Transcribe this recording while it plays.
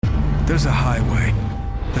There's a highway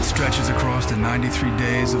that stretches across the 93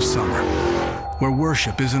 days of summer, where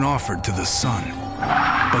worship isn't offered to the sun,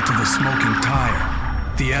 but to the smoking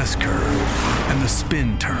tire, the S-curve, and the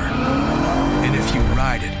spin turn. And if you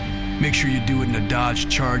ride it, make sure you do it in a Dodge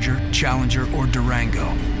Charger, Challenger, or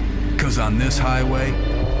Durango. 'Cause on this highway,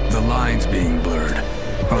 the lines being blurred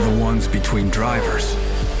are the ones between drivers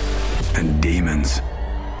and demons.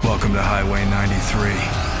 Welcome to Highway 93.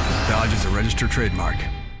 Dodge is a registered trademark.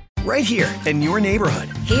 Right here in your neighborhood.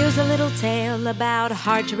 Here's a little tale about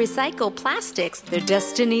hard-to-recycle plastics. Their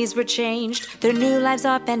destinies were changed. Their new lives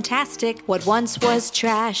are fantastic. What once was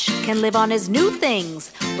trash can live on as new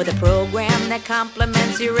things with a program that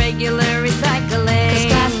complements your regular recycling. 'Cause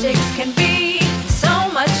plastics can be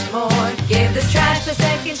so much more. Give this trash the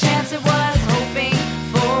second chance it was hoping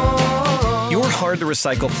for. Your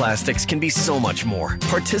hard-to-recycle plastics can be so much more.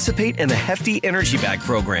 Participate in the Hefty Energy Bag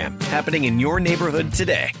program happening in your neighborhood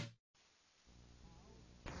today.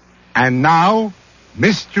 And now,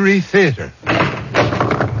 Mystery Theater.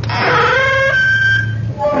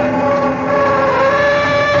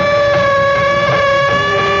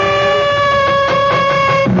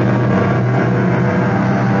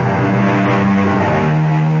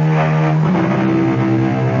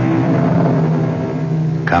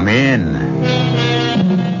 Come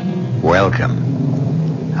in. Welcome.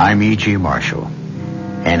 I'm E.G. Marshall,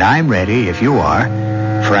 and I'm ready, if you are,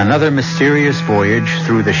 for another mysterious voyage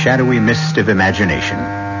through the shadowy mist of imagination.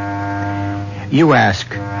 You ask,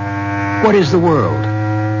 what is the world?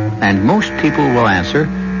 And most people will answer,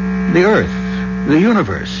 the earth, the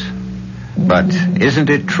universe. But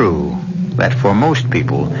isn't it true that for most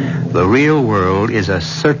people, the real world is a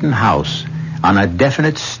certain house on a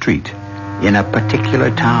definite street in a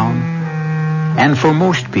particular town? And for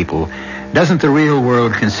most people, doesn't the real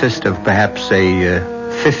world consist of perhaps,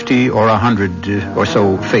 50 or 100 or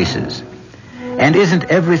so faces? And isn't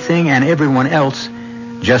everything and everyone else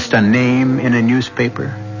just a name in a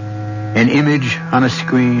newspaper, an image on a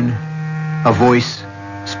screen, a voice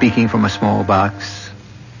speaking from a small box?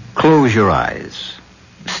 Close your eyes,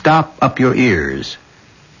 stop up your ears,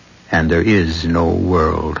 and there is no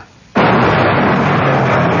world. I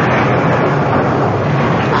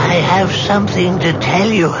have something to tell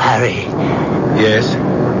you, Harry. Yes?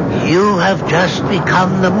 You have just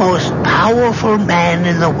become the most powerful man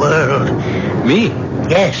in the world. Me?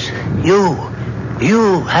 Yes, you,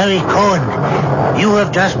 Harry Cohen. You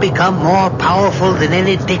have just become more powerful than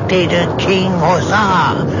any dictator, king, or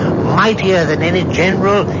czar. Mightier than any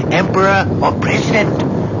general, emperor, or president.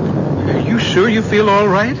 Are you sure you feel all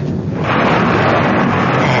right?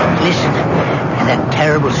 And listen, in that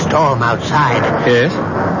terrible storm outside. Yes?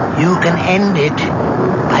 You can end it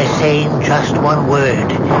by saying just one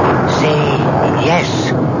word. Say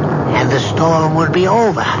yes, and the storm will be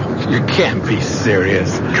over. You can't be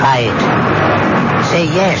serious. Try it. Say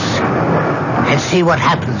yes, and see what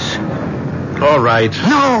happens. All right.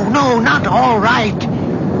 No, not all right.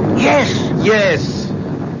 Yes. Yes.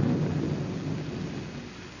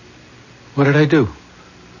 What did I do?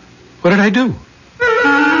 What did I do?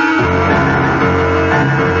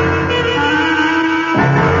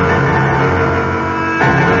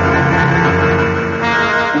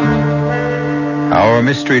 Our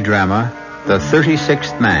mystery drama, The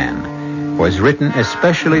 36th Man, was written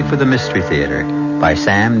especially for the Mystery Theater by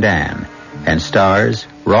Sam Dan and stars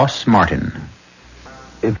Ross Martin.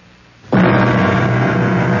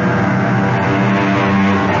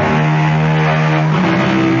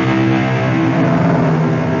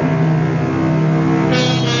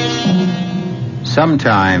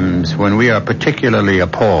 Sometimes, when we are particularly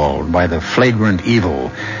appalled by the flagrant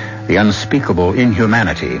evil, the unspeakable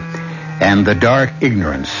inhumanity, and the dark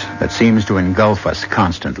ignorance that seems to engulf us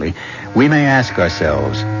constantly, we may ask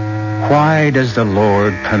ourselves, why does the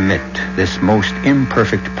Lord permit this most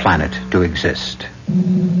imperfect planet to exist?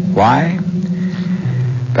 Why?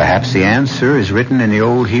 Perhaps the answer is written in the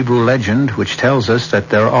old Hebrew legend, which tells us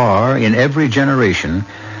that there are, in every generation,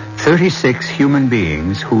 36 human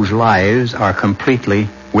beings whose lives are completely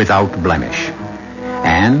without blemish.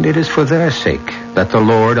 And it is for their sake that the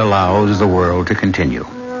Lord allows the world to continue.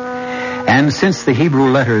 And since the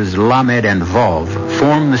Hebrew letters Lamed and Vav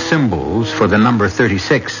form the symbols for the number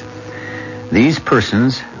 36, these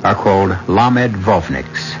persons are called Lamed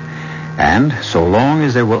Vovniks. And so long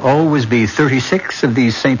as there will always be 36 of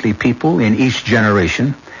these saintly people in each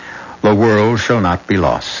generation, the world shall not be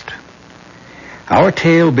lost. Our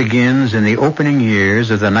tale begins in the opening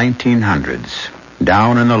years of the 1900s,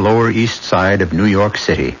 down in the Lower East Side of New York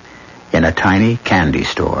City, in a tiny candy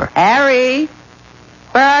store. Harry?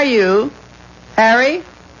 Where are you? Harry?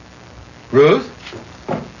 Ruth?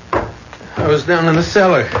 was down in the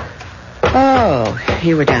cellar. Oh,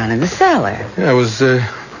 you were down in the cellar. I was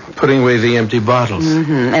putting away the empty bottles.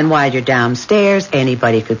 Mm-hmm. And while you're downstairs,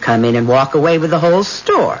 anybody could come in and walk away with the whole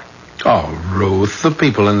store. Oh, Ruth, the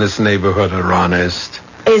people in this neighborhood are honest.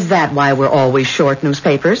 Is that why we're always short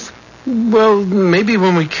newspapers? Well, maybe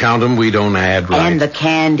when we count them, we don't add right. And the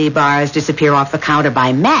candy bars disappear off the counter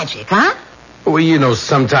by magic, huh? Well,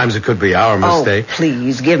 sometimes it could be our mistake. Oh,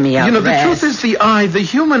 please, give me a the rest. truth is the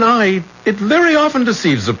human eye, it very often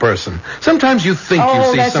deceives a person. Sometimes you think you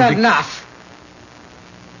see that's something... enough.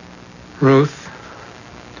 Ruth,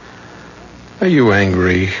 are you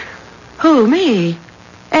angry? Who, me?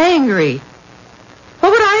 Angry?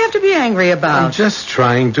 What would I have to be angry about? I'm just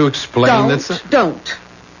trying to explain that... Don't.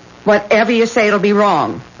 Whatever you say, it'll be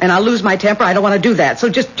wrong. And I'll lose my temper. I don't want to do that. So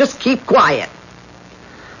just keep quiet.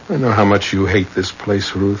 I know how much you hate this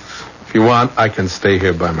place, Ruth. If you want, I can stay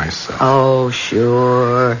here by myself. Oh,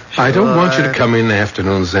 sure. I don't want you to come in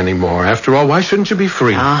afternoons anymore. After all, why shouldn't you be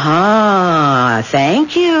free? Uh-huh.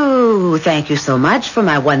 Thank you. Thank you so much for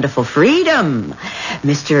my wonderful freedom.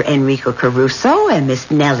 Mr. Enrico Caruso and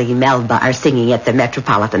Miss Nellie Melba are singing at the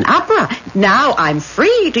Metropolitan Opera. Now I'm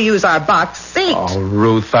free to use our box seat. Oh,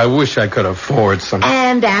 Ruth, I wish I could afford something.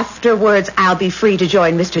 And afterwards, I'll be free to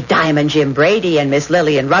join Mr. Diamond Jim Brady and Miss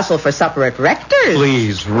Lillian Russell for supper at Rector's.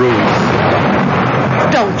 Please, Ruth.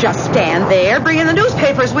 Don't just stand there. Bring in the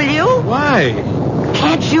newspapers, will you? Why?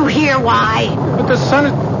 Can't you hear why? But the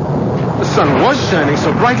sun was shining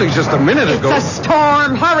so brightly just a minute ago. It's a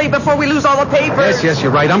storm. Hurry before we lose all the papers. Yes,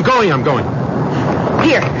 you're right. I'm going.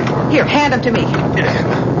 Here, hand them to me.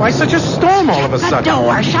 Why such a storm all of a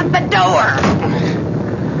sudden? Shut the door.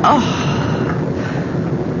 Oh,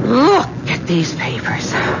 look at these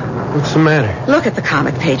papers. What's the matter? Look at the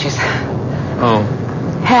comic pages. Oh.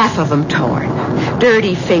 Half of them torn.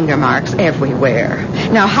 Dirty finger marks everywhere.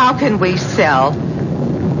 Now, how can we sell?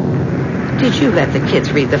 Did you let the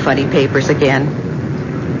kids read the funny papers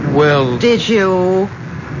again? Well... Did you?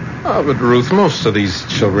 Oh, but Ruth, most of these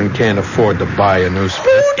children can't afford to buy a newspaper.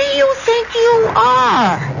 Who do you think you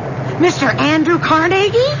are? Mr. Andrew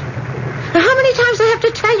Carnegie? How many times do I have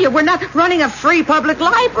to tell you we're not running a free public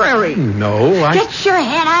library? No, Get your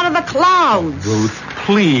head out of the clouds. Ruth,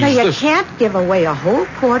 please. Now, you can't give away a whole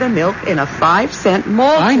quart of milk in a 5-cent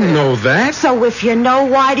multi. I know that. So if you know,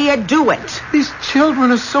 why do you do it? These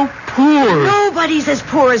children are so poor. Nobody's as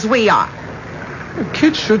poor as we are.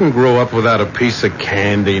 Kids shouldn't grow up without a piece of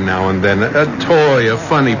candy now and then, a toy, a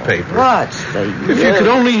funny paper. What's the If you could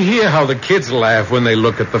only hear how the kids laugh when they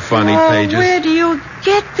look at the funny pages. Where do you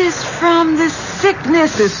get this from, this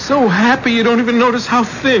sickness? They're so happy you don't even notice how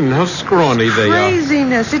thin, how scrawny they are.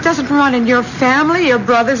 Craziness. It doesn't run in your family. Your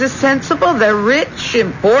brothers are sensible. They're rich,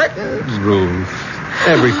 important. Ruth,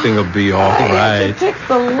 everything will be all right. Pick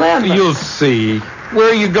the lemon. You'll see. Where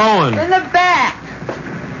are you going? In the back.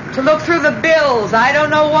 To look through the bills. I don't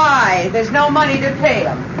know why. There's no money to pay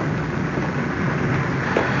them.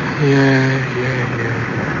 Yeah.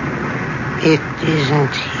 It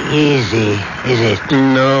isn't easy, is it?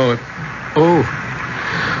 No. Oh,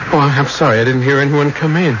 I'm sorry. I didn't hear anyone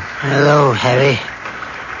come in. Hello, Harry.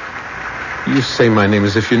 You say my name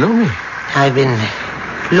as if you know me. I've been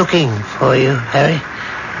looking for you, Harry.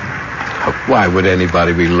 Why would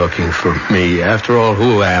anybody be looking for me? After all,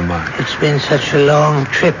 who am I? It's been such a long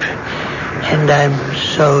trip, and I'm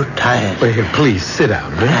so tired. Wait, here, please, sit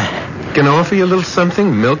down. Huh? Can I offer you a little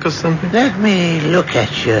something? Milk or something? Let me look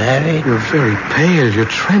at you, Harry. You're very pale. You're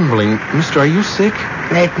trembling. Mister, are you sick?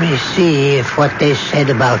 Let me see if what they said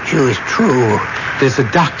about you is true. There's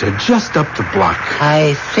a doctor just up the block.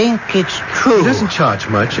 I think it's true. He doesn't charge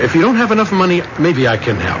much. If you don't have enough money, maybe I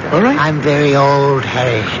can help, all right? I'm very old,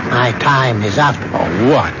 Harry. My time is up.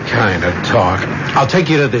 Oh, what kind of talk? I'll take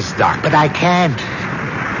you to this doctor. But I can't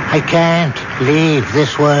leave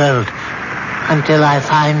this world until I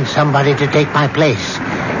find somebody to take my place.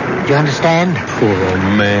 Do you understand? Poor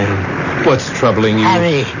old man. What's troubling you?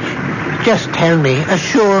 Harry, just tell me,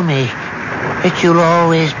 assure me that you'll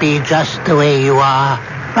always be just the way you are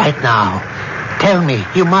right now. Tell me,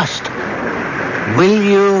 you must. Will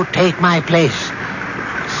you take my place?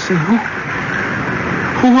 So,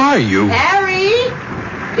 who are you? Harry,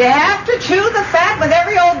 you have to chew the fat with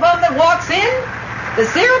every old bum that walks in. The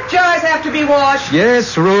syrup jars have to be washed.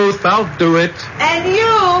 Yes, Ruth, I'll do it. And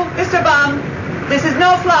you, Mr. Bum, this is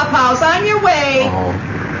no flop house. On your way. Oh.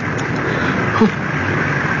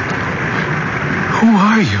 Who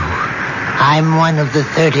are you? I'm one of the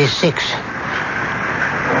 36.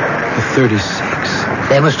 The 36?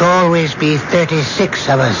 There must always be 36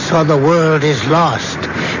 of us, or the world is lost,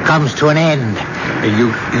 comes to an end.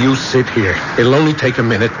 You sit here. It'll only take a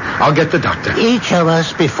minute. I'll get the doctor. Each of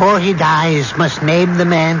us, before he dies, must name the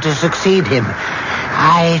man to succeed him.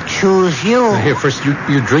 I choose you. Here, first,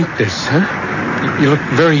 you drink this, huh? You look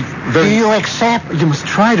very... Do you accept? You must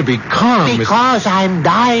try to be calm. Because I'm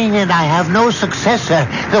dying and I have no successor.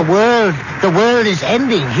 The world is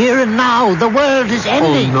ending. Here and now, the world is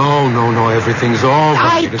ending. Oh, no. Everything's all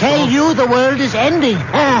right. I tell you, the world is ending.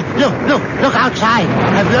 Look outside.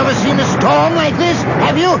 Have you ever seen a storm like this?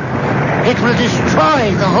 Have you? It will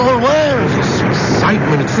destroy the whole world. This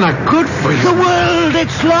excitement, it's not good for you. The world,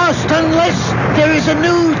 it's lost unless there is a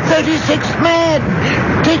new 36th man.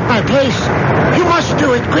 Take my place. You must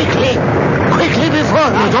do it quickly. Quickly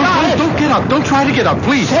before I die. Don't get up. Don't try to get up,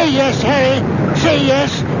 please. Say yes, Harry. Say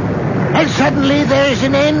yes. And suddenly there is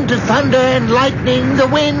an end to thunder and lightning, the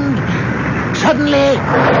wind. Suddenly,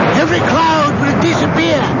 every cloud will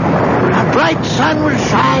disappear. A bright sun will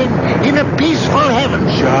shine in a peaceful heaven.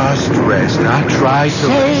 Just rest. Now try to...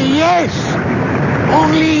 Say yes.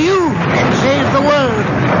 Only you can save the world.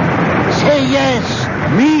 Say yes.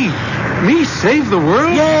 Me save the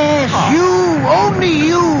world? Yes, you. Only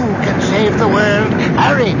you can save the world.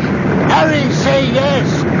 Harry, say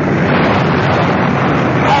yes.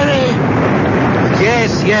 Harry.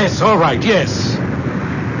 Yes. All right, yes.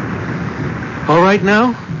 All right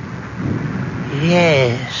now?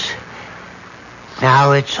 Yes.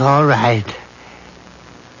 Now it's all right.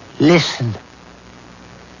 Listen.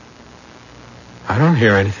 I don't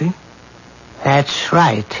hear anything. That's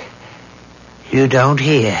right. You don't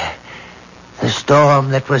hear. The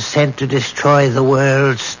storm that was sent to destroy the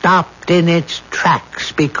world stopped in its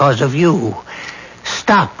tracks because of you.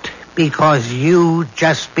 Stopped because you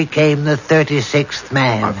just became the 36th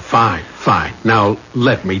man. Fine. Now,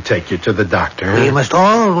 let me take you to the doctor. We must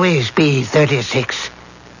always be 36.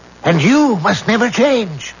 And you must never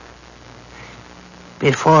change.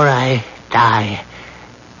 Before I die,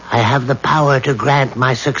 I have the power to grant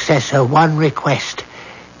my successor one request.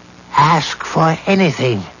 Ask for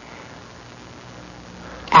anything.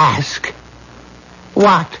 Ask.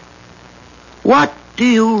 What? What do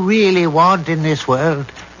you really want in this world?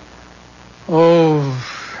 Oh,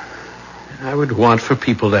 I would want for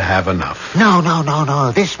people to have enough.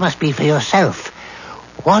 No. This must be for yourself.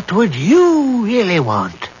 What would you really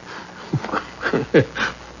want?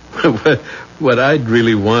 What I'd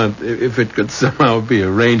really want, if it could somehow be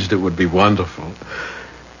arranged, it would be wonderful.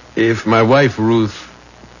 If my wife, Ruth...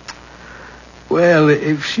 Well,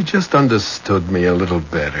 if she just understood me a little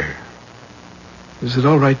better. Is it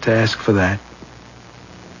all right to ask for that?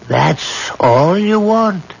 That's all you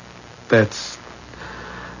want? That's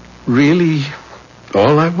really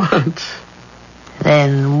all I want.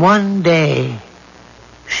 Then one day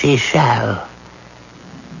she shall.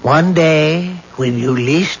 One day, when you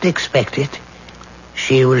least expect it,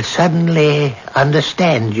 she will suddenly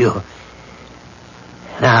understand you.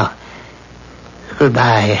 Now,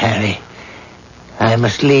 goodbye, Harry. I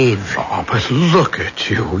must leave. Oh, but look at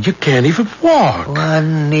you. You can't even walk.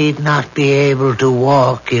 One need not be able to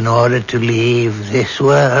walk in order to leave this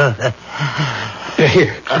world.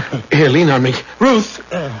 Here, lean on me. Ruth,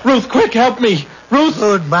 quick, help me. Ruth.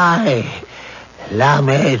 Goodbye,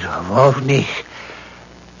 Lamed Vovnik.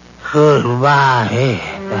 Goodbye.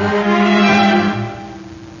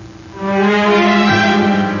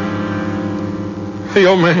 The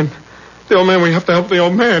old man, we have to help the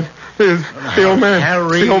old man. The old man.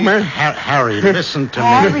 Harry. The old man. Harry, listen to me.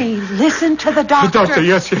 Harry, listen to the doctor. The doctor,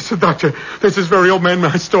 yes, the doctor. This is very old man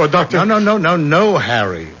my store, doctor. No,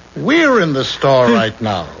 Harry. We're in the store right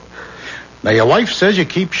now. Now, your wife says you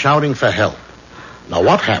keep shouting for help. Now,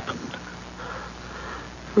 what happened?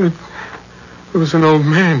 It was an old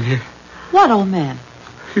man here. What old man?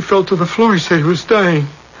 He fell to the floor. He said he was dying.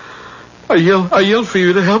 I yelled for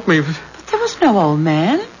you to help me. But there was no old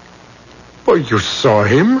man. Well, you saw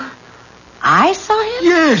him. I saw him?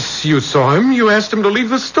 Yes, you saw him. You asked him to leave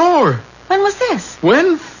the store. When was this?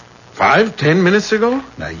 When? 5-10 minutes ago?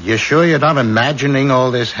 Now, you sure you're not imagining all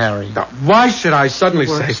this, Harry? Now, why should I suddenly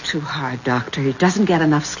say... Works too hard, Doctor. He doesn't get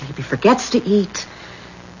enough sleep. He forgets to eat.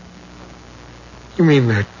 You mean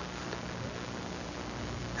that...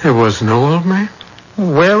 There was no old man?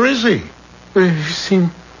 Where is he? He seemed...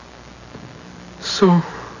 so...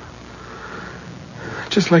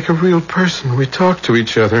 just like a real person. We talked to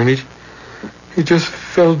each other, and he just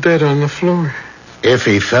fell dead on the floor. If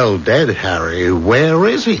he fell dead, Harry, where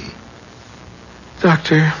is he?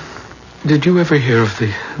 Doctor, did you ever hear of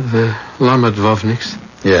the Lamed Vovniks?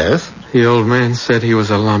 Yes. The old man said he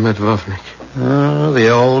was a Lamed Vovnik. Oh, the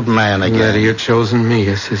old man again. That he had chosen me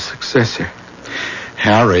as his successor.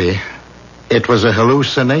 Harry, it was a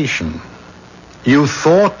hallucination. You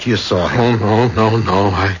thought you saw him. Oh, no.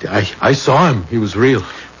 I saw him. He was real.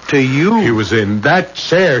 To you, He was in that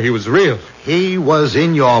chair. He was real. he was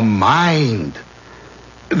in your mind.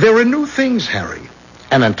 There are new things, Harry.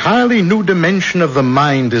 An entirely new dimension of the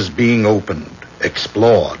mind is being opened,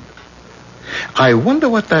 explored. I wonder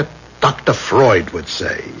what that Dr. Freud would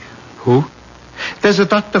say. Who? There's a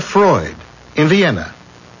Dr. Freud in Vienna.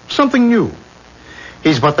 Something new.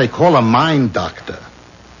 He's what they call a mind doctor.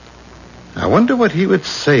 I wonder what he would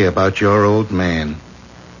say about your old man.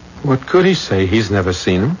 What could he say? He's never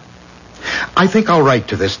seen him. I think I'll write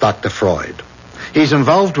to this Dr. Freud. He's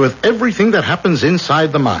involved with everything that happens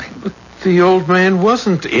inside the mind. The old man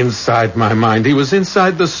wasn't inside my mind. He was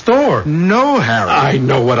inside the store. No, Harry. I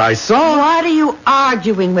know what I saw. What are you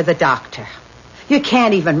arguing with the doctor? You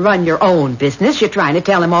can't even run your own business. You're trying to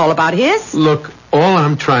tell him all about his. Look, all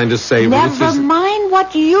I'm trying to say, Ruth, Never is... mind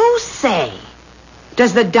what you say.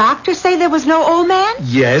 Does the doctor say there was no old man?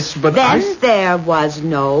 Yes, but Then there was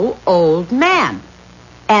no old man.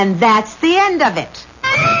 And that's the end of it.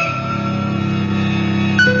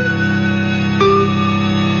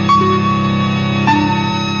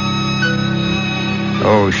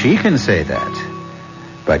 Oh, she can say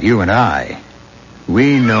that. But you and I,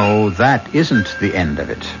 we know that isn't the end of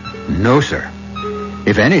it. No, sir.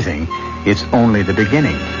 If anything, it's only the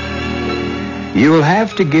beginning. You'll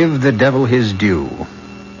have to give the devil his due.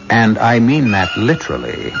 And I mean that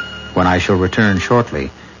literally when I shall return shortly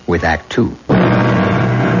with Act 2.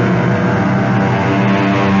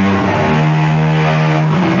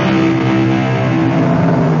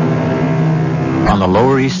 On the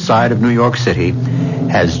Lower East Side of New York City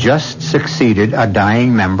has just succeeded a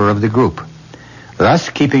dying member of the group, thus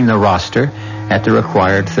keeping the roster at the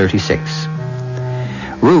required 36.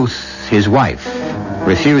 Ruth, his wife,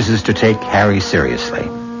 refuses to take Harry seriously.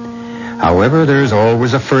 However, there's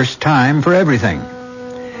always a first time for everything.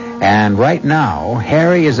 And right now,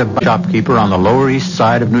 Harry is a shopkeeper on the Lower East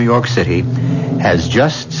Side of New York City, has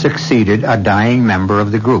just succeeded a dying member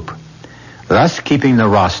of the group, thus keeping the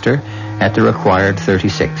roster at the required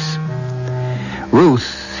 36.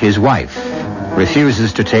 Ruth, his wife,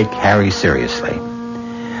 refuses to take Harry seriously.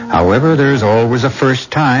 However, there's always a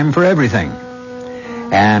first time for everything.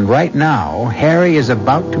 And right now, Harry is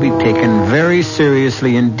about to be taken very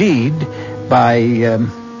seriously indeed by,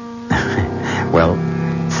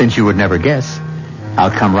 well, since you would never guess,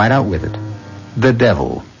 I'll come right out with it. The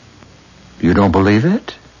devil. You don't believe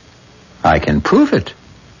it? I can prove it.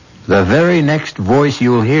 The very next voice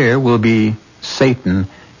you'll hear will be Satan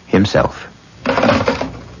himself.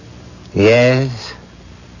 Yes?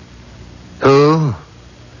 Who?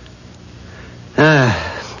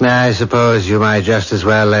 I suppose you might just as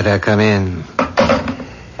well let her come in.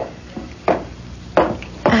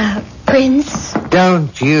 Prince?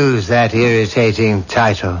 Don't use that irritating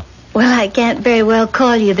title. Well, I can't very well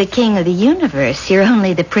call you the king of the universe. You're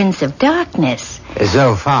only the prince of darkness.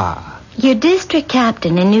 So far. Your district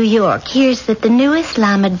captain in New York hears that the newest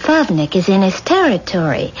Lamed is in his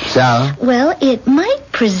territory. So? Well, it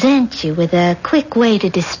might present you with a quick way to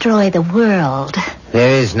destroy the world.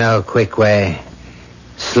 There is no quick way.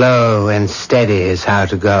 Slow and steady is how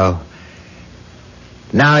to go.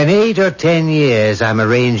 Now, in 8 or 10 years, I'm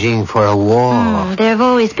arranging for a war. There have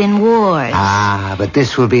always been wars. But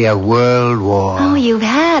this will be a world war. Oh, you've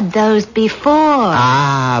had those before.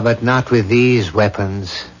 But not with these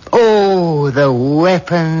weapons. Oh, the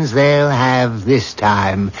weapons they'll have this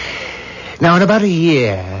time. Now, in about a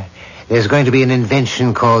year, there's going to be an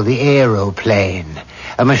invention called the aeroplane.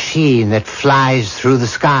 A machine that flies through the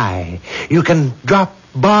sky. You can drop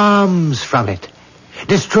bombs from it.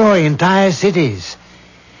 Destroy entire cities.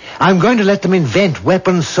 I'm going to let them invent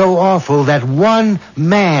weapons so awful that one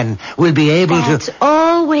man will be able to... That's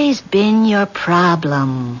always been your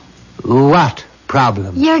problem. What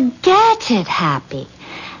problem? You're gadget happy.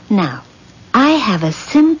 Now, I have a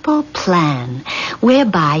simple plan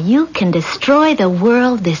whereby you can destroy the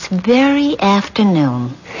world this very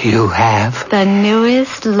afternoon. You have? The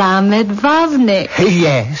newest Lamed.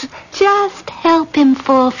 Yes. Just help him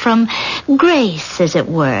fall from grace, as it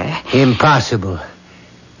were. Impossible.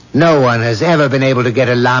 No one has ever been able to get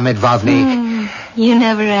a Lamed. You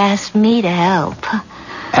never asked me to help.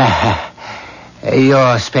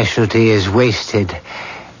 Your specialty is wasted.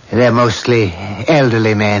 They're mostly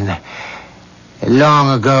elderly men.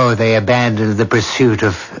 Long ago, they abandoned the pursuit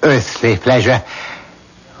of earthly pleasure.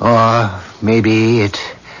 Or maybe it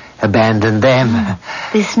abandoned them.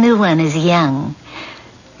 This new one is young.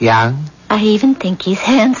 Young? I even think he's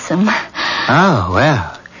handsome. Oh,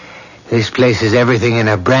 well. This places everything in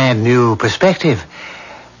a brand new perspective.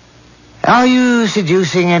 Are you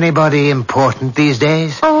seducing anybody important these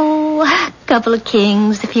days? Oh, a couple of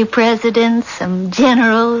kings, a few presidents, some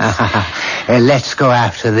generals. Let's go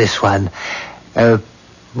after this one.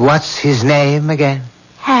 What's his name again?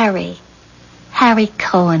 Harry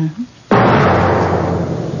Cohen.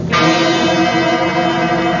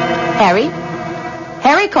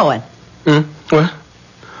 Harry Cohen. What?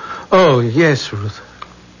 Oh, yes, Ruth.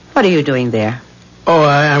 What are you doing there? Oh,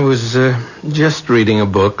 I was just reading a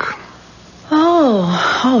book.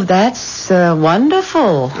 Oh, that's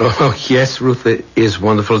wonderful. Oh, yes, Ruth, it is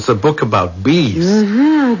wonderful. It's a book about bees.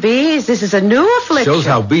 Mm-hmm. Bees, this is a new affliction. Shows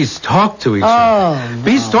how bees talk to each other.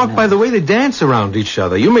 Bees talk by the way they dance around each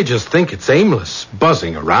other. You may just think it's aimless,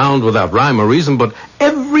 buzzing around without rhyme or reason, but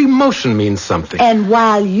every motion means something. And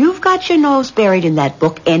while you've got your nose buried in that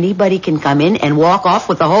book, anybody can come in and walk off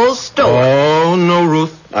with the whole story. Oh, no,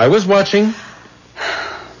 Ruth. I was watching.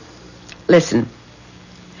 Listen.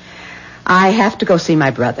 I have to go see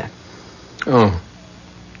my brother. Oh.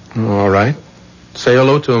 All right. Say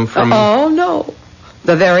hello to him from me. Oh, no.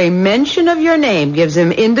 The very mention of your name gives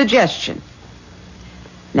him indigestion.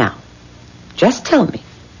 Now, just tell me,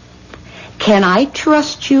 can I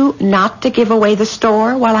trust you not to give away the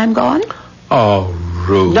store while I'm gone? Oh,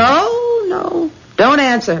 Ruth. No. Don't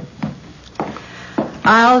answer.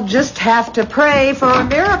 I'll just have to pray for a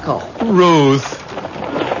miracle. Ruth.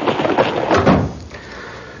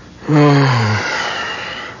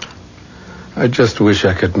 I just wish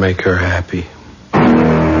I could make her happy.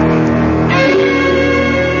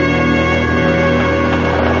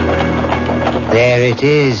 There it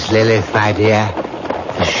is, Lilith, my dear.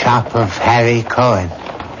 The shop of Harry Cohen.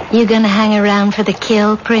 You gonna hang around for the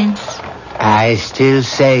kill, Prince? I still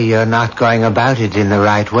say you're not going about it in the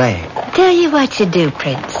right way. Tell you what you do,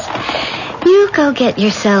 Prince. You go get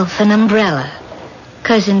yourself an umbrella.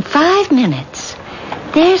 'Cause in 5 minutes,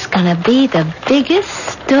 there's gonna be the biggest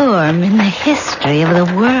storm in the history of the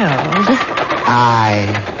world. I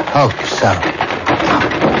hope so.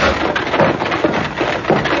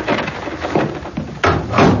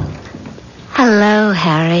 Hello,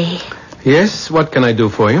 Harry. Yes, what can I do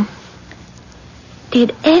for you?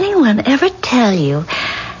 Did anyone ever tell you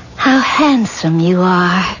how handsome you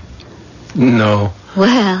are? No.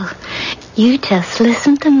 Well, you just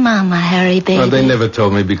listen to Mama, Harry, baby. Well, they never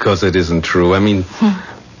told me because it isn't true. I mean,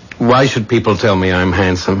 why should people tell me I'm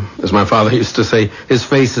handsome? As my father used to say, his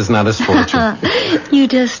face is not his fortune. You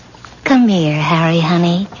just come here, Harry,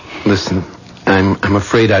 honey. Listen, I'm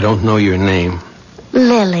afraid I don't know your name.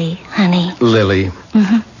 Lily, honey. Lily.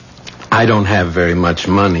 Mm-hmm. I don't have very much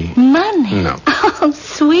money. Money? No. Oh,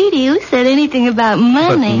 sweetie, who said anything about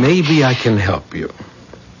money? But maybe I can help you.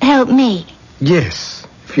 Help me? Yes.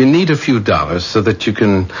 If you need a few dollars so that you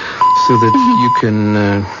can...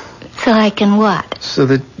 So I can what? So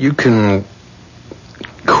that you can...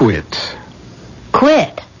 Quit.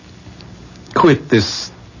 Quit? Quit this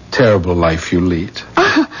terrible life you lead.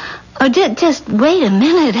 Oh, just wait a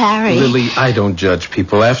minute, Harry. Lily, I don't judge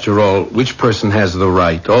people. After all, which person has the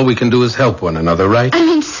right? All we can do is help one another, right? I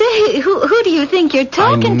mean, say, who do you think you're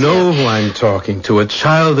talking to? I know who I'm talking to. A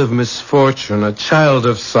child of misfortune, a child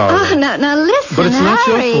of sorrow. Oh, now listen, But it's not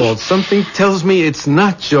Harry. your fault. Something tells me it's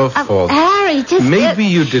not your fault. Harry, just... Maybe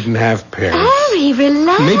you didn't have parents. Harry,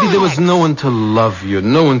 relax. Maybe there was no one to love you,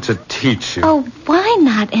 no one to teach you. Oh, why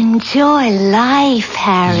not enjoy life,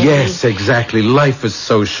 Harry? Yes, exactly. Life is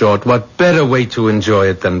so short. What better way to enjoy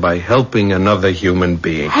it than by helping another human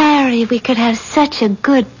being? Harry, we could have such a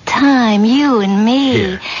good time, you and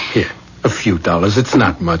me. Here. A few dollars. It's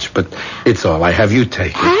not much, but it's all I have. You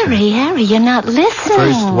take it. Harry, you're not listening.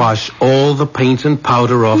 First, wash all the paint and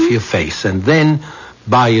powder off your face, and then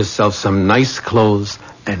buy yourself some nice clothes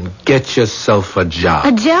and get yourself a job.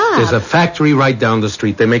 A job? There's a factory right down the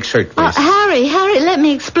street. They make shirtwaists. Harry, let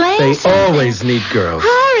me explain They something. always need girls.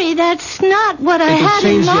 Harry, that's not what I had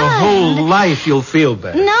in mind. It'll change your whole life. You'll feel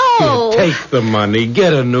better. No. Here, take the money.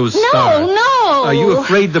 Get a new start. No. Are you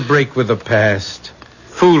afraid to break with the past?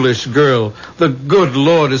 Foolish girl. The good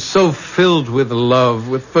Lord is so filled with love,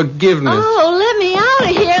 with forgiveness. Oh, let me out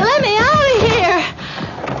of here. Let me out of here.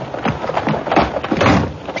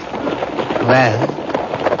 Well,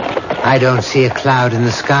 I don't see a cloud in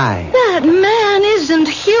the sky. That man isn't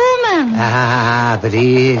human. But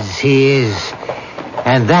he is.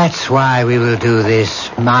 And that's why we will do this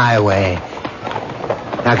my way.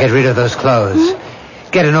 Now get rid of those clothes.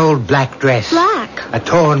 Get an old black dress. Black? A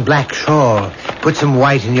torn black shawl. Put some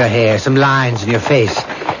white in your hair, some lines in your face.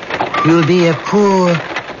 You'll be a poor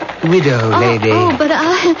widow, lady. Oh, but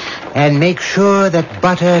And make sure that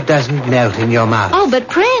butter doesn't melt in your mouth. Oh, but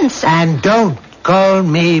Prince... And don't call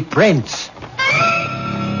me Prince.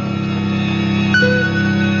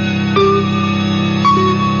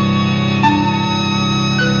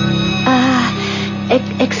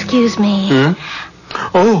 excuse me.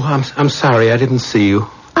 Oh, I'm sorry. I didn't see you.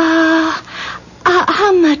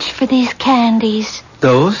 How much for these candies?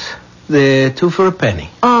 Those? They're 2 for a penny.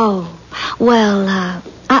 Oh, well,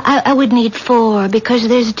 I would need 4 because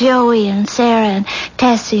there's Joey and Sarah and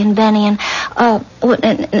Tessie and Benny and,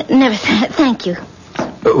 never, thank you.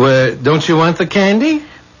 Don't you want the candy?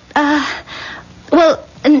 Well,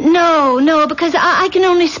 no, because I can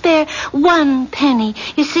only spare 1 penny.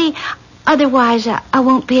 You see, otherwise I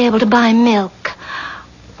won't be able to buy milk.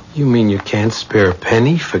 You mean you can't spare a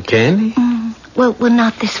penny for candy? Well,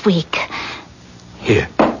 not this week. Here.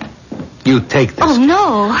 You take this. Oh,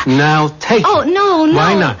 no. Now take it. Oh, no.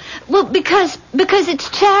 Why not? Well, because it's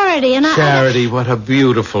charity, and Charity, what a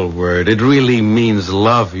beautiful word. It really means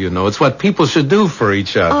love, you know. It's what people should do for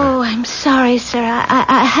each other. Oh, I'm sorry, sir.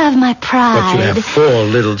 I have my pride. But you have 4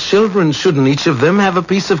 little children. Shouldn't each of them have a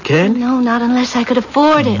piece of candy? No, not unless I could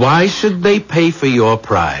afford it. Why should they pay for your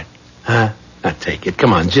pride? Huh? Now take it.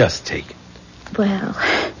 Come on, just take it. Well...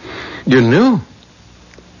 You're new.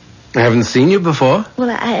 I haven't seen you before. Well,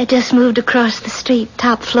 I just moved across the street,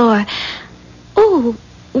 top floor. Oh,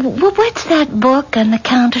 what's that book on the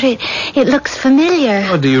counter? It looks familiar.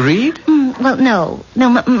 Oh, do you read? Well, no,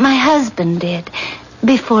 my husband did,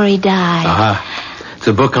 before he died. It's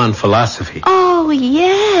a book on philosophy. Oh,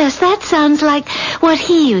 yes, that sounds like what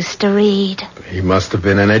he used to read. He must have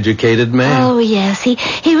been an educated man. Oh, yes,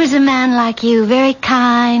 he was a man like you, very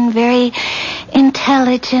kind, very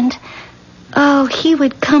intelligent. Oh, he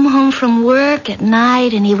would come home from work at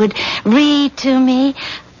night and he would read to me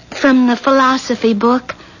from the philosophy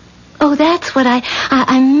book. Oh, that's what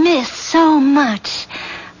I miss so much.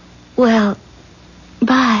 Well,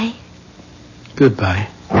 bye. Goodbye.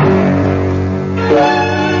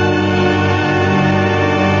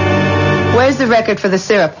 Where's the record for the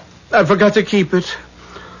syrup? I forgot to keep it.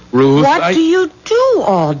 Ruth, What do you do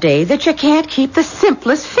all day that you can't keep the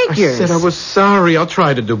simplest figures? I said I was sorry. I'll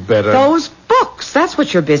try to do better. Those books, that's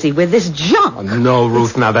what you're busy with, this junk. Oh, no,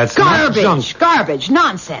 Ruth, now that's not junk. Garbage,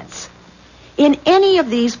 nonsense. In any of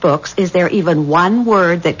these books, is there even one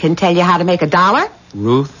word that can tell you how to make $1?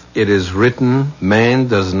 Ruth, it is written, man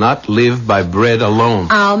does not live by bread alone.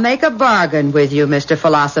 I'll make a bargain with you, Mr.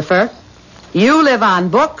 Philosopher. You live on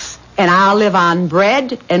books, and I'll live on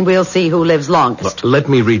bread, and we'll see who lives longest. Let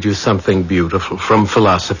me read you something beautiful from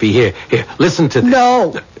philosophy. Here, listen to this.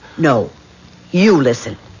 No. You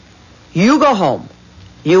listen. You go home.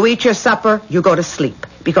 You eat your supper. You go to sleep.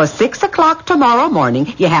 Because 6 o'clock tomorrow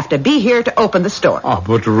morning, you have to be here to open the store. Oh,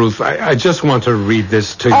 but Ruth, I just want to read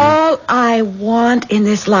this to you. All I want in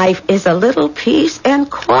this life is a little peace and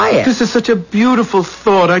quiet. This is such a beautiful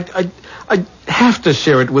thought. I have to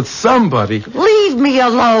share it with somebody. Leave me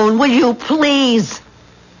alone, will you, please?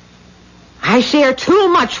 I share too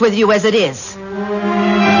much with you as it is.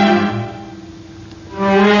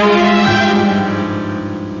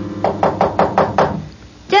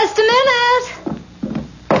 Just a minute.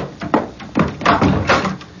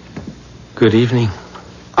 Good evening.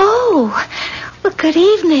 Oh, well, good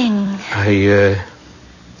evening. I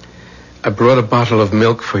brought a bottle of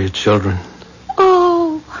milk for your children.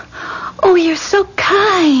 Oh, you're so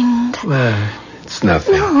kind. Well, it's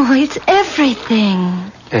nothing. No, it's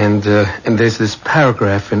everything. And there's this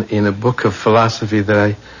paragraph in a book of philosophy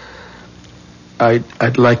that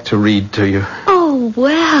I'd like to read to you. Oh,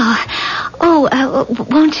 well. Oh,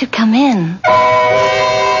 won't you come in?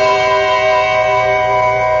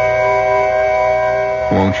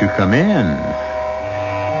 Won't you come in?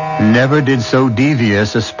 Never did so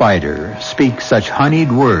devious a spider speak such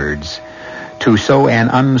honeyed words to so an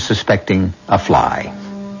unsuspecting a fly.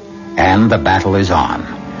 And the battle is on.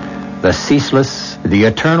 The ceaseless, the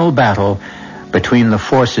eternal battle between the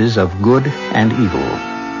forces of good and evil.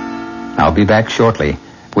 I'll be back shortly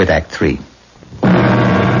with Act 3.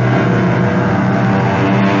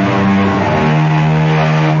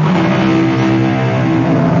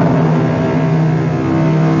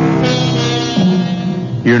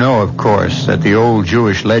 You know, of course, that the old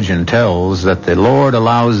Jewish legend tells that the Lord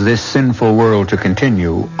allows this sinful world to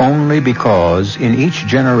continue only because in each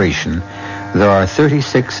generation there are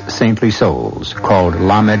 36 saintly souls called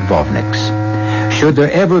Lamed Vovniks. Should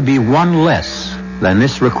there ever be one less than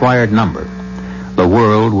this required number, the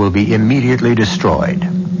world will be immediately destroyed.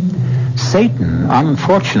 Satan,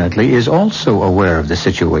 unfortunately, is also aware of the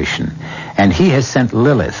situation, and he has sent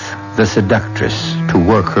Lilith, the seductress, to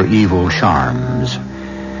work her evil charms.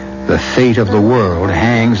 The fate of the world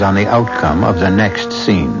hangs on the outcome of the next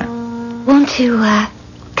scene. Won't you,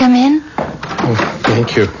 come in? Oh,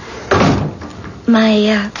 thank you.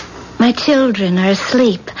 My children are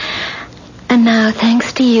asleep. And now,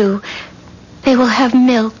 thanks to you, They will have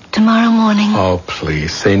milk tomorrow morning. Oh,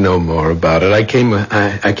 please, say no more about it. I came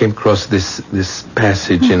across this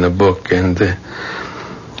passage in a book, and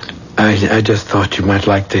I just thought you might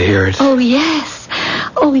like to hear it. Oh, yes.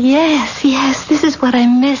 Oh, yes, yes. This is what I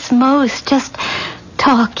miss most. Just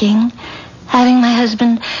talking. Having my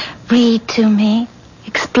husband read to me.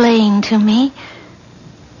 Explain to me.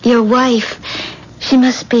 Your wife, she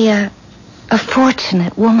must be a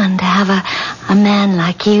fortunate woman to have a man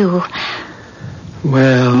like you.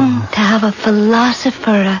 Well... To have a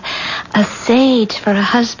philosopher, a sage for a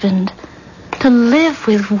husband. To live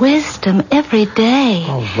with wisdom every day.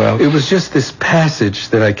 Oh, well, it was just this passage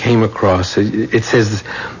that I came across. It says,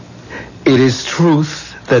 "It is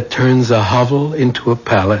truth that turns a hovel into a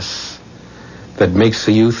palace, that makes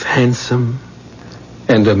a youth handsome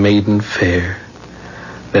and a maiden fair,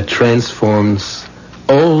 that transforms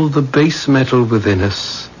all the base metal within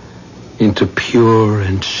us into pure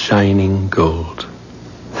and shining gold."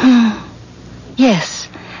 Yes.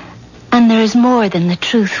 And there is more than the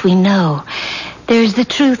truth we know. There is the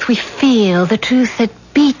truth we feel, the truth that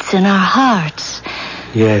beats in our hearts.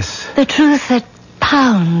 Yes. The truth that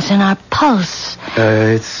pounds in our pulse.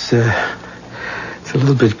 It's a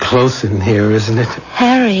little bit close in here, isn't it?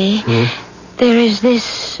 Harry, there is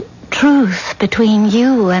this truth between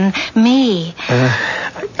you and me.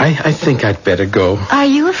 I think I'd better go. Are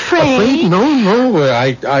you afraid? No.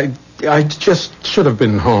 I just should have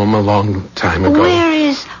been home a long time ago. Where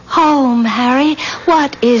is home, Harry?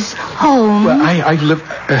 What is home? Well, I live...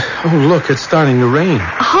 oh, look, it's starting to rain.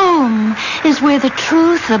 Home is where the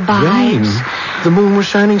truth abides. Rain? The moon was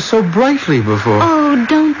shining so brightly before. Oh,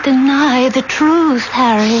 don't deny the truth,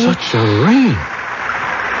 Harry. Such a rain.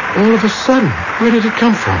 All of a sudden, where did it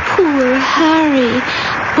come from? Poor Harry.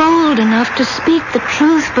 Bold enough to speak the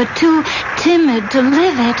truth, but too timid to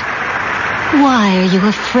live it. Why are you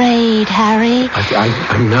afraid, Harry?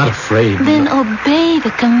 I'm not afraid. Then obey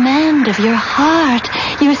the command of your heart,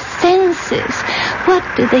 your senses. What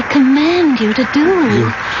do they command you to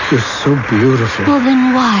do? You're so beautiful. Well,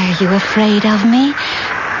 then why are you afraid of me?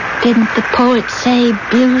 Didn't the poet say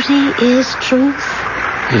beauty is truth?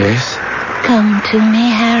 Yes. Come to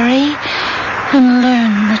me, Harry, and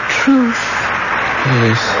learn the truth.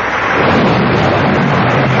 Yes.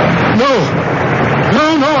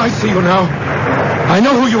 No, I see you now. I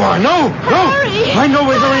know who you are. No. Harry! I know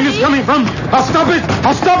where the rain is coming from. I'll stop it.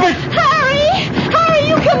 Harry,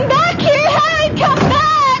 you come back here. Harry, come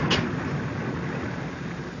back.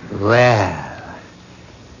 Well,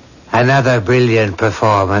 another brilliant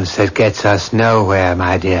performance that gets us nowhere,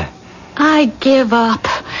 my dear. I give up.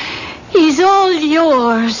 He's all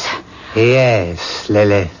yours. Yes,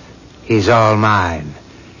 Lilith. He's all mine.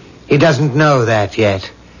 He doesn't know that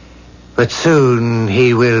yet. But soon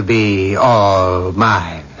he will be all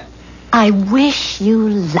mine. I wish you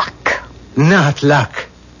luck. Not luck.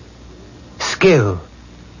 Skill.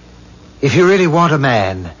 If you really want a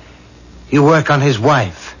man, you work on his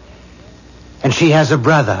wife. And she has a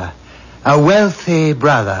brother, a wealthy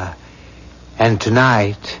brother. And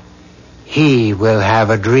tonight, he will have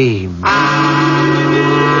a dream.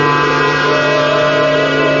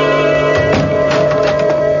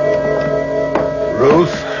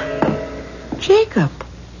 Ruth? Jacob,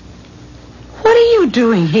 what are you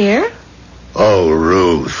doing here? Oh,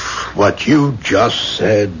 Ruth, what you just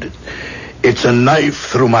said, it's a knife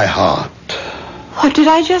through my heart. What did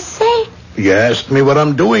I just say? You asked me what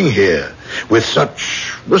I'm doing here, with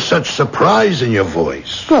such surprise in your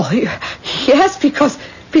voice. Well, yes,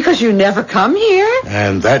 because you never come here.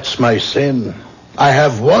 And that's my sin. I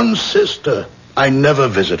have one sister. I never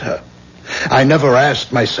visit her. I never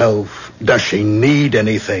asked myself, does she need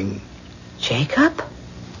anything? Jacob,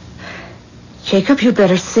 you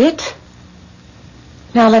better sit.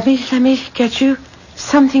 Now let me get you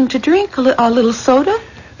something to drink. A little soda.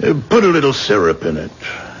 Put a little syrup in it.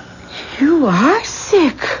 You are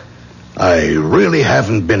sick. I really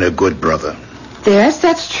haven't been a good brother. Yes,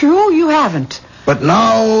 that's true. You haven't. But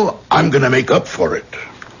now I'm going to make up for it.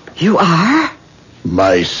 You are?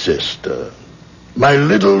 My sister. My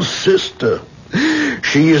little sister.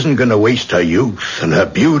 She isn't going to waste her youth and her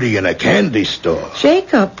beauty in a candy store.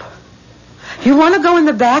 Jacob, you want to go in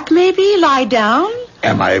the back, maybe? Lie down?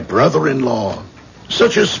 And my brother-in-law.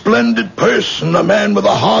 Such a splendid person, a man with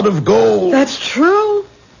a heart of gold. That's true.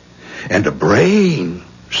 And a brain.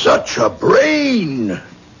 Such a brain.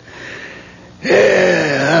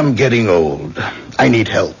 Yeah, I'm getting old. I need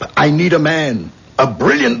help. I need a man. A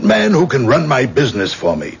brilliant man who can run my business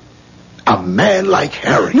for me. A man like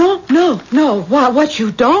Harry. No. What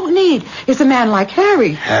you don't need is a man like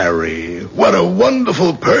Harry. Harry, what a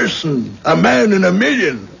wonderful person. A man in a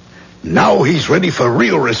million. Now he's ready for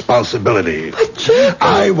real responsibility. But Jacob...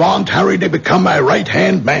 I want Harry to become my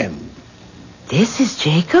right-hand man. This is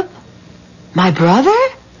Jacob? My brother?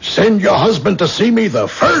 Send your husband to see me the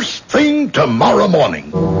first thing tomorrow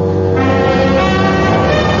morning.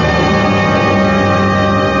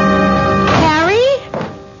 Harry?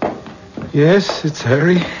 Yes, it's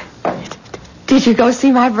Harry. Did you go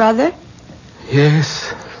see my brother?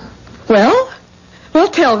 Yes. Well,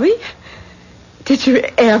 tell me. Did you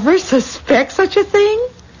ever suspect such a thing?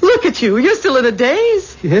 Look at you. You're still in a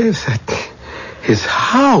daze. Yes, at his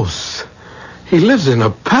house. He lives in a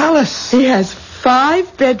palace. He has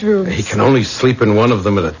 5 bedrooms. He can only sleep in one of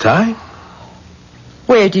them at a time.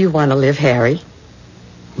 Where do you want to live, Harry?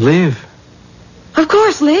 Live? Of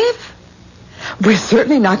course, live. We're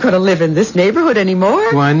certainly not going to live in this neighborhood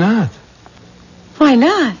anymore. Why not? Why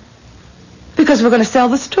not? Because we're going to sell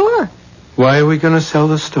the store. Why are we going to sell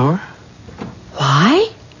the store? Why?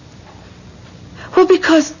 Well,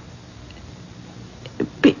 because...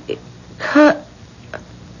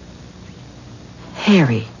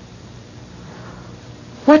 Harry,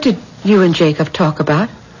 what did you and Jacob talk about?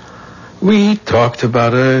 We talked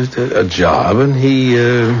about a job, and he...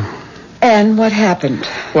 And what happened?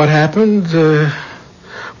 What happened? Well,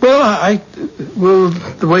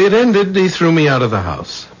 the way it ended, he threw me out of the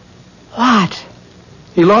house. What?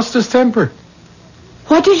 He lost his temper.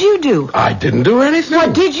 What did you do? I didn't do anything.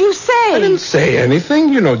 What did you say? I didn't say anything.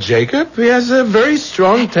 You know Jacob. He has a very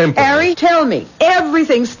strong temper. Harry, tell me.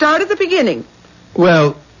 Everything. Start at the beginning.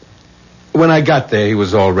 Well, when I got there, he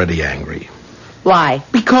was already angry. Why?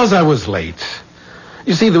 Because I was late.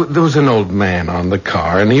 You see, there was an old man on the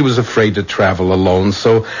car, and he was afraid to travel alone,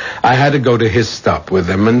 so I had to go to his stop with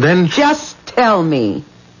him, and then... Just tell me.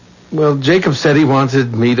 Well, Jacob said he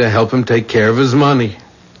wanted me to help him take care of his money.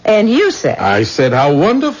 And you said? I said, how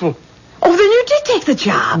wonderful. Oh, then you did take the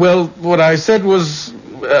job. Well, what I said was,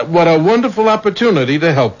 what a wonderful opportunity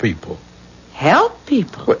to help people. Help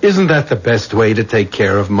people? Well, isn't that the best way to take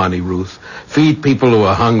care of money, Ruth? Feed people who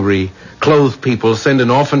are hungry, clothe people, send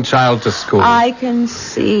an orphan child to school. I can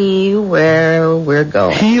see where we're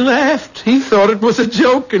going. He laughed. He thought it was a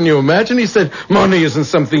joke. Can you imagine? He said, money isn't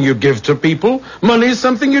something you give to people. Money is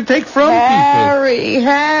something you take from people.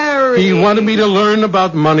 Harry. He wanted me to learn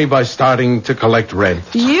about money by starting to collect rent.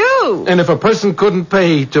 You? And if a person couldn't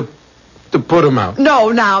pay, to put him out.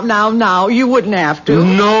 No, now. You wouldn't have to.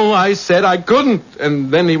 No, I said I couldn't. And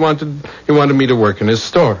then he wanted me to work in his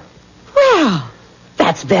store. Well,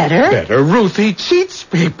 that's better. Better. Ruth, he cheats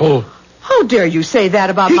people. How dare you say that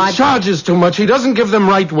about He charges too much. He doesn't give them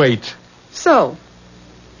right weight. So,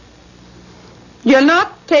 you're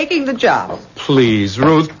not taking the job. Please,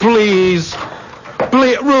 Ruth, please.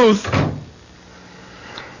 Please, Ruth.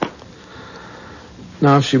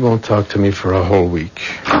 Now she won't talk to me for a whole week.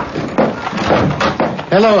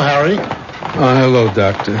 Hello, Harry. Oh, hello,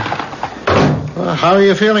 Doctor. How are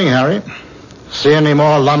you feeling, Harry? See any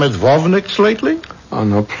more Lamed-Vovniks lately? Oh,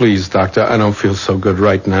 no, please, Doctor. I don't feel so good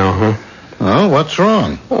right now, huh? Oh, what's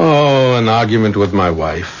wrong? Oh, an argument with my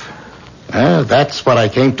wife. That's what I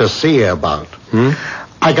came to see you about.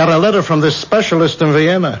 I got a letter from this specialist in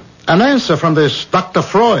Vienna. An answer from this Dr.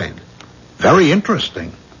 Freud. Very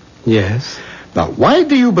interesting. Yes? Now, why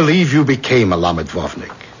do you believe you became a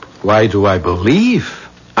Lamed-Vovnik? Why do I believe?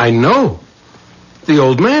 I know. The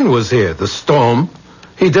old man was here, the storm.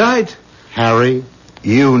 He died. Harry,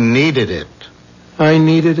 you needed it. I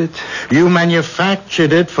needed it? You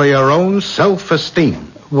manufactured it for your own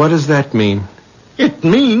self-esteem. What does that mean? It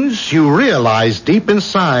means you realize deep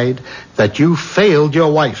inside that you failed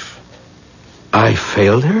your wife. I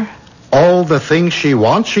failed her? All the things she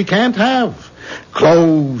wants, she can't have.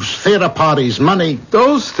 Clothes, theater parties, money.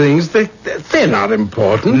 Those things, they're not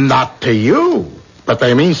important. Not to you, but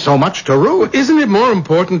they mean so much to Ruth. Isn't it more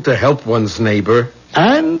important to help one's neighbor?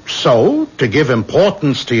 And so, to give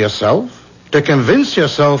importance to yourself, to convince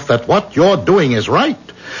yourself that what you're doing is right,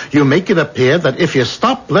 you make it appear that if you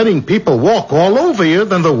stop letting people walk all over you,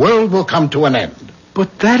 then the world will come to an end.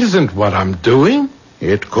 But that isn't what I'm doing.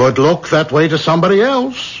 It could look that way to somebody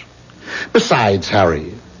else. Besides,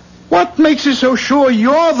 Harry, what makes you so sure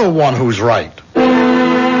you're the one who's right?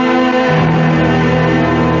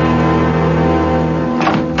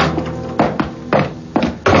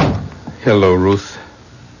 Hello, Ruth.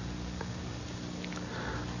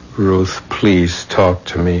 Ruth, please talk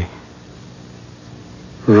to me.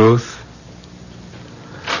 Ruth?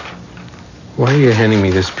 Why are you handing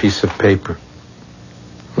me this piece of paper?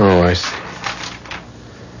 Oh, I see.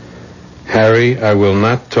 Harry, I will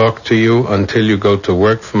not talk to you until you go to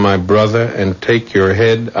work for my brother and take your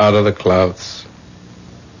head out of the clouds.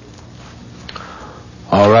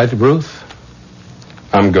 All right, Ruth.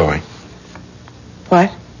 I'm going.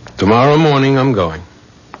 What? Tomorrow morning, I'm going.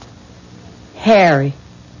 Harry,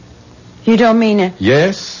 you don't mean it?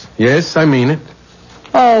 Yes, I mean it.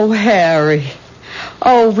 Oh, Harry.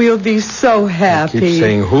 Oh, we'll be so happy. I keep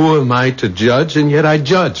saying, who am I to judge? And yet I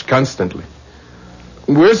judge constantly.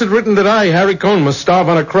 Where's it written that I, Harry Cohn, must starve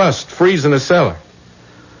on a crust, freeze in a cellar?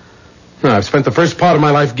 No, I've spent the first part of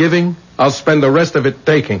my life giving. I'll spend the rest of it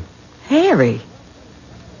taking. Harry,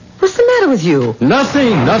 what's the matter with you?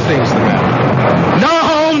 Nothing's the matter.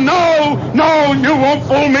 No, you won't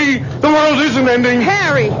fool me. The world isn't ending.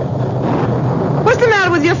 Harry, what's the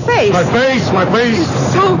matter with your face? My face.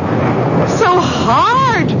 It's so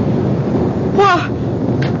hard.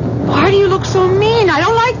 Why do you look so mean? I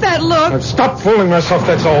don't like that look. Stop fooling myself,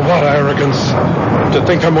 that's all. What arrogance. To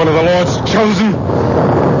think I'm one of the Lord's chosen.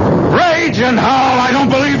 Rage and howl, I don't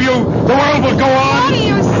believe you. The world will go on. What are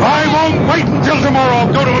you saying? I won't wait until tomorrow.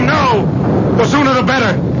 I'll go to him now. The sooner the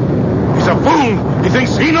better. He's a fool. He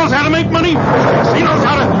thinks he knows how to make money. He thinks he knows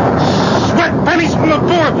how to sweat pennies from the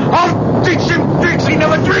poor. I'll teach him tricks he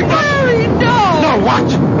never dreamed of. Harry, no. No, what?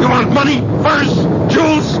 You want money, furs,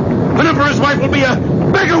 jewels? An emperor's wife will be a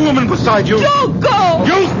beggar woman beside you. Don't go.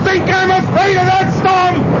 You think I'm afraid of that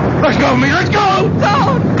storm? Let go of me. Let go.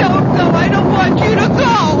 Don't go. I don't want you to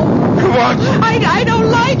go. You what? I don't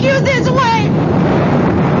like you this way.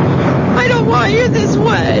 I don't want you this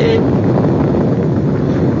way.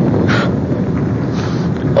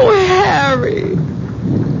 Oh, Harry.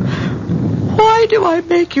 Why do I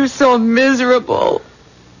make you so miserable?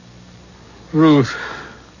 Ruth.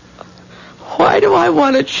 Why do I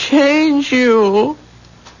want to change you?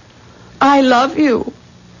 I love you.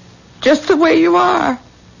 Just the way you are.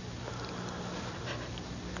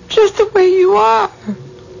 Just the way you are.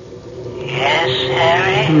 Yes,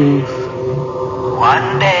 Harry?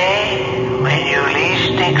 One day, when you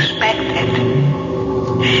least expect it,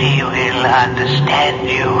 she will understand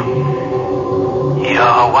you.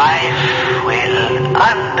 Your wife will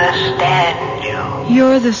understand you.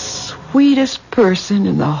 You're the sweetest person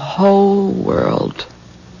in the whole world.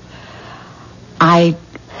 I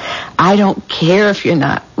don't care if you're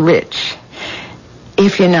not rich,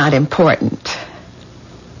 if you're not important.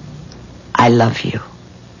 I love you.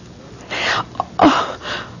 Oh,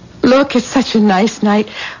 look, it's such a nice night.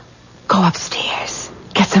 Go upstairs.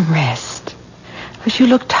 Get some rest. Because you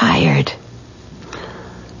look tired.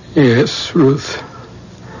 Yes, Ruth.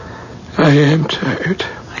 I am tired.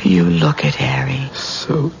 You look it, Harry.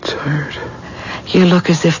 So tired. You look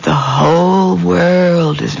as if the whole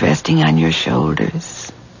world is resting on your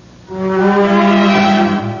shoulders.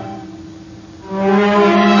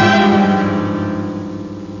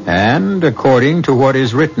 And according to what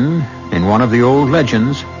is written in one of the old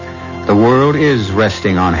legends, the world is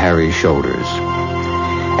resting on Harry's shoulders.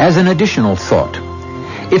 As an additional thought,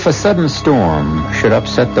 if a sudden storm should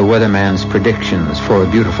upset the weatherman's predictions for a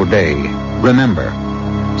beautiful day, remember,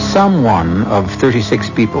 some one of 36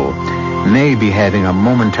 people may be having a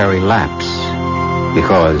momentary lapse.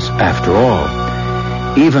 Because, after all,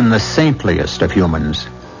 even the saintliest of humans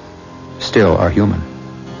still are human.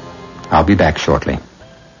 I'll be back shortly.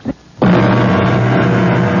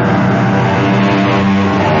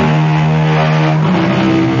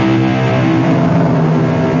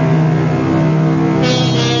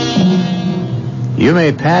 You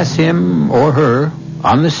may pass him or her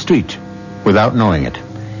on the street without knowing it.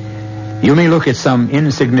 You may look at some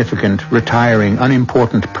insignificant, retiring,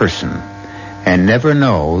 unimportant person and never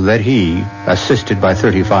know that he, assisted by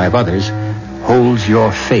 35 others, holds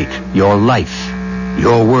your fate, your life,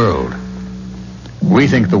 your world. We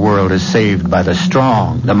think the world is saved by the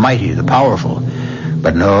strong, the mighty, the powerful.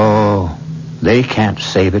 But no, they can't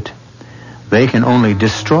save it. They can only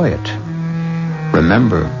destroy it.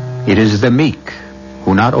 Remember, it is the meek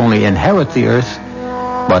who not only inherit the earth,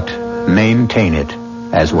 but maintain it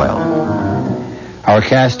as well. Our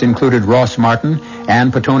cast included Ross Martin,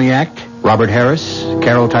 Ann Petoniak, Robert Harris,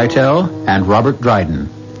 Carol Teitel, and Robert Dryden.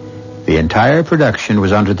 The entire production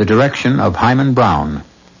was under the direction of Hyman Brown.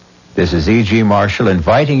 This is E.G. Marshall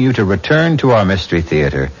inviting you to return to our Mystery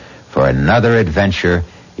Theater for another adventure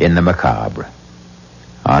in the macabre.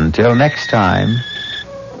 Until next time,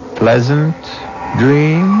 pleasant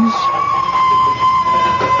dreams.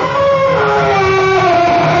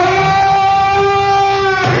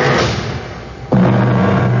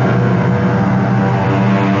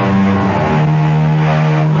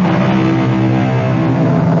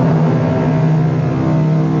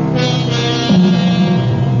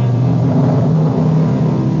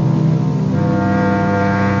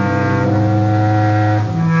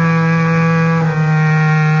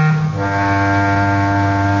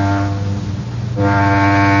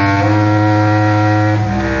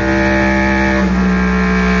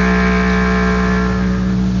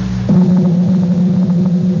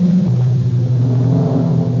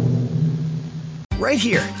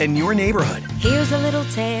 here in your neighborhood. Here's a little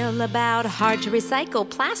tale about hard-to-recycle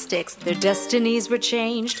plastics. Their destinies were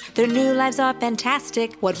changed. Their new lives are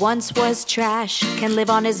fantastic. What once was trash can live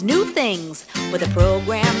on as new things with a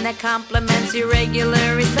program that complements your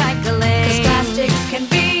regular recycling. 'Cause plastics can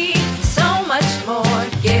be so much more.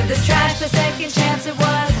 Give this trash the second chance it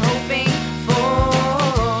was hoping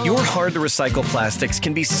for. Your hard-to-recycle plastics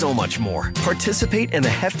can be so much more. Participate in the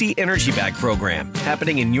Hefty Energy Bag program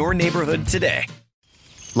happening in your neighborhood today.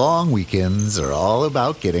 Long weekends are all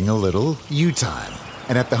about getting a little you time.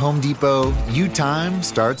 And at the Home Depot, you time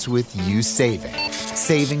starts with you saving.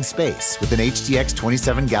 Saving space with an HDX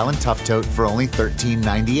 27-gallon Tough Tote for only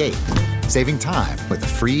 $13.98. Saving time with a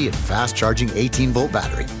free and fast-charging 18-volt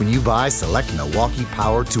battery when you buy select Milwaukee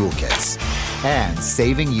Power Toolkits. And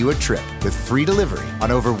saving you a trip with free delivery on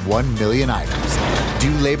over 1 million items. Do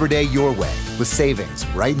Labor Day your way with savings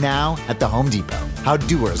right now at the Home Depot. How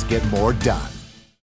doers get more done.